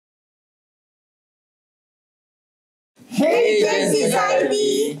Hey, Gen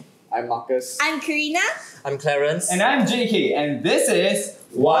Society! I'm Marcus. I'm Karina. I'm Clarence. And I'm JK, and this is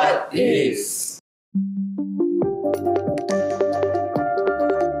What Is?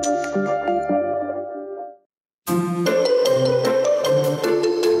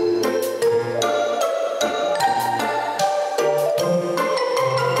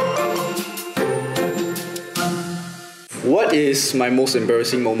 What is my most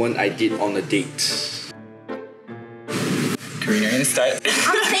embarrassing moment I did on a date? Karina, you start.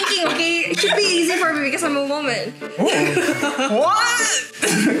 I'm thinking, okay, it should be easy for me because I'm a woman. What?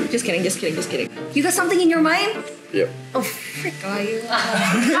 Just kidding. You got something in your mind? Yep. Oh, frick, are you?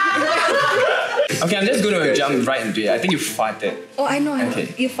 Okay, I'm just gonna jump right into it. I think you farted. Oh, I know.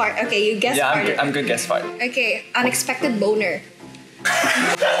 Okay. You fart. Okay, you guess Yeah, farted. I'm gonna guess fart. Okay, unexpected boner. Did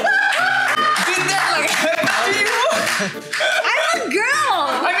that like happen to you? I'm a girl!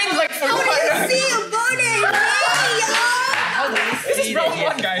 I mean, like for How do you what? see a boner in me, This is round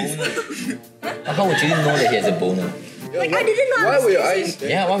one, guys. How would you know that he has a boner? Like, I didn't know. Why were your eyes there?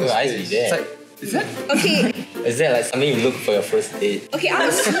 Yeah, why would your eyes be It's there? like, is that? Okay, Is that like something you look for your first date? okay, I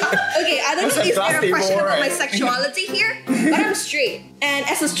don't know if glass you're a table, question about my right? sexuality here, but I'm straight. And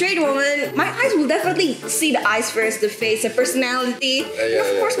as a straight woman, my eyes will definitely see the eyes first, the face, the personality. And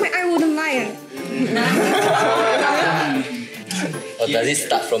of course, my eye wouldn't lie. Or does it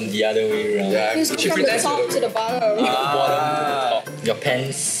start from the other way around? Yeah, Just she from the pretends top to the bottom. Bottom to the top. Your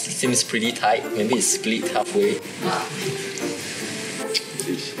pants seems pretty tight. Maybe it's split halfway.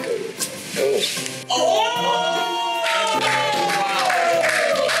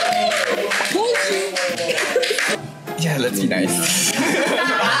 Yeah, let's be nice.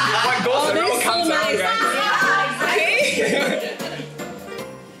 What goes Oh, around this is so comes around, nice. guys.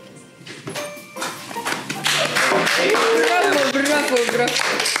 Bravo.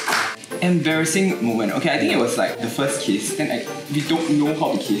 Embarrassing moment. Okay, I think it was like the first kiss. Then we don't know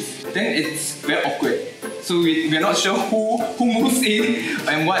how to kiss. Then it's very awkward. So we're not sure who moves in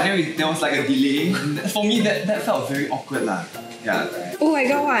and what. Then there was like a delay. For me, that felt very awkward lah. Yeah. Oh, I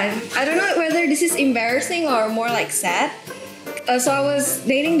got one. I don't know whether this is embarrassing or more like sad. So I was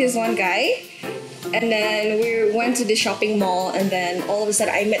dating this one guy, and then we went to the shopping mall, and then all of a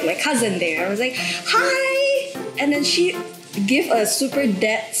sudden I met my cousin there. I was like, "Hi!" And then she gave a super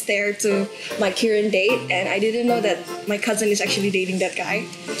dead stare to my current date, and I didn't know that my cousin is actually dating that guy,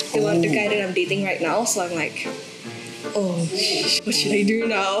 the guy that I'm dating right now. So I'm like, oh, what should I do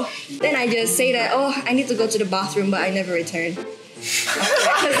now? Then I just say that, oh, I need to go to the bathroom, but I never returned.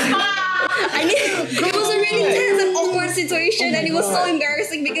 It was a really tense and awkward situation, and it was so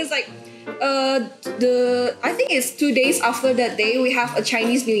embarrassing because like I think it's 2 days after that day we have a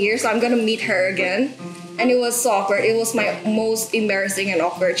Chinese New Year, so I'm gonna meet her again. And it was so awkward. It was my most embarrassing and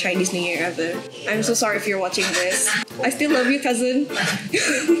awkward Chinese New Year ever. I'm so sorry if you're watching this. I still love you, cousin.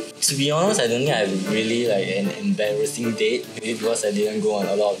 To be honest, I don't think I have really like an embarrassing date. Maybe because I didn't go on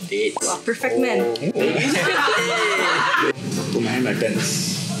a lot of dates. Wow, perfect man. Put my hand in my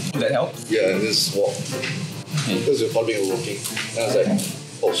pants. That helps. Yeah, and just walk. Because we're probably walking. And I was like,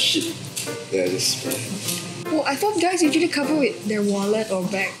 oh shit. Yeah, just. Oh, I thought guys usually cover with their wallet or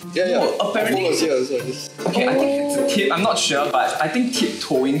bag. Yeah. Oh, apparently- Of course, yeah, so I just Okay, I think it's a tip. I'm not sure, but I think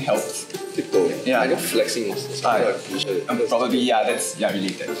tiptoeing helps. tiptoe. Yeah. I got flexing muscles. So I'm pretty sure Probably, yeah, that's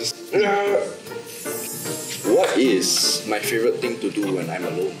related. Just. What is my favorite thing to do when I'm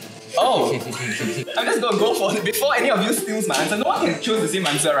alone? Oh, I'm just gonna go for it before any of you steals my answer. No one can choose the same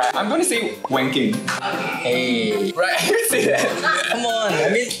answer, right? I'm gonna say wanking. Hey, Right, I can say that. come on. I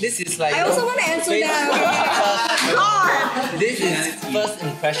mean, this is like. I also want to answer that. This is his first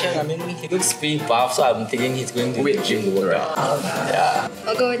impression. I mean, he looks pretty buff, so I'm thinking he's going to the gym to work out. Yeah.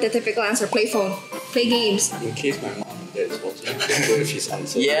 I'll go with the typical answer: play phone, play games. In case my mom and dad is watching, I don't know if she's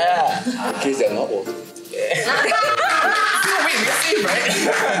answered. Yeah. In case they're not watching. Wait, we're safe, right?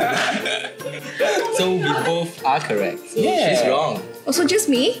 So we both are correct. So Yeah. she's wrong. Also, just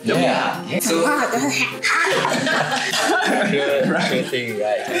me. Yeah. So sure thing,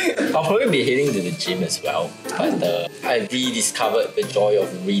 right? I'll probably be heading to the gym as well. But I rediscovered the joy of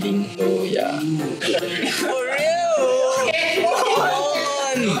reading. So yeah. For real? Come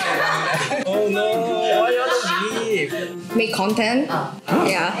on! Oh no! Why you want to leave? Make content.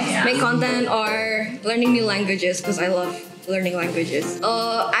 Yeah, make content or learning new languages because I love learning languages.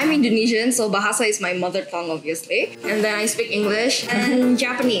 I'm Indonesian, so Bahasa is my mother tongue, obviously. And then I speak English and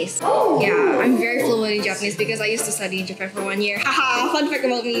Japanese. Yeah, I'm very fluent in Japanese because I used to study in Japan for 1 year. Haha, fun fact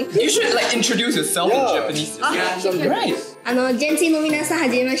about me. You should like introduce yourself in Japanese. Right. ジェンチーの皆さんは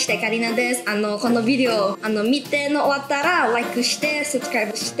じめましてカリナです。このビデオ見ての終わったら like して、サブスクライ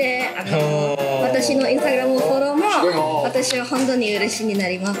ブして、私のインスタグラムフォローも私は本当に嬉しいにな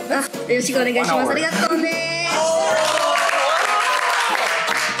ります。よろしくお願いします。ありがとうね。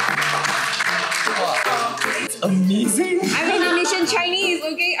Amazing. I'm Indonesian Chinese,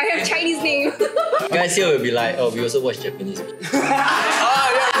 okay? I have Chinese name. Guys here will be like, oh, we also watch Japanese videos.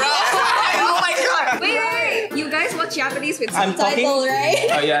 Wait. You guys watch Japanese with I'm subtitles, right?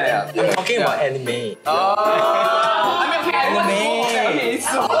 Oh yeah. I'm talking about anime. Okay,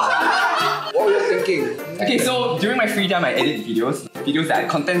 so What were you thinking? okay, so during my free time I edit videos that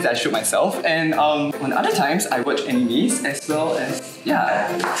contents that I shoot myself, and on other times I watch animes as well as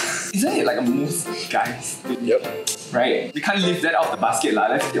isn't it like a most guys thing? Yep. Right? We can't leave that out of the basket lah.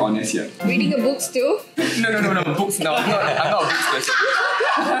 Let's be honest here. Reading the books too? No, books. No, I'm not a books person.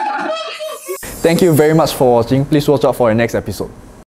 Thank you very much for watching. Please watch out for our next episode.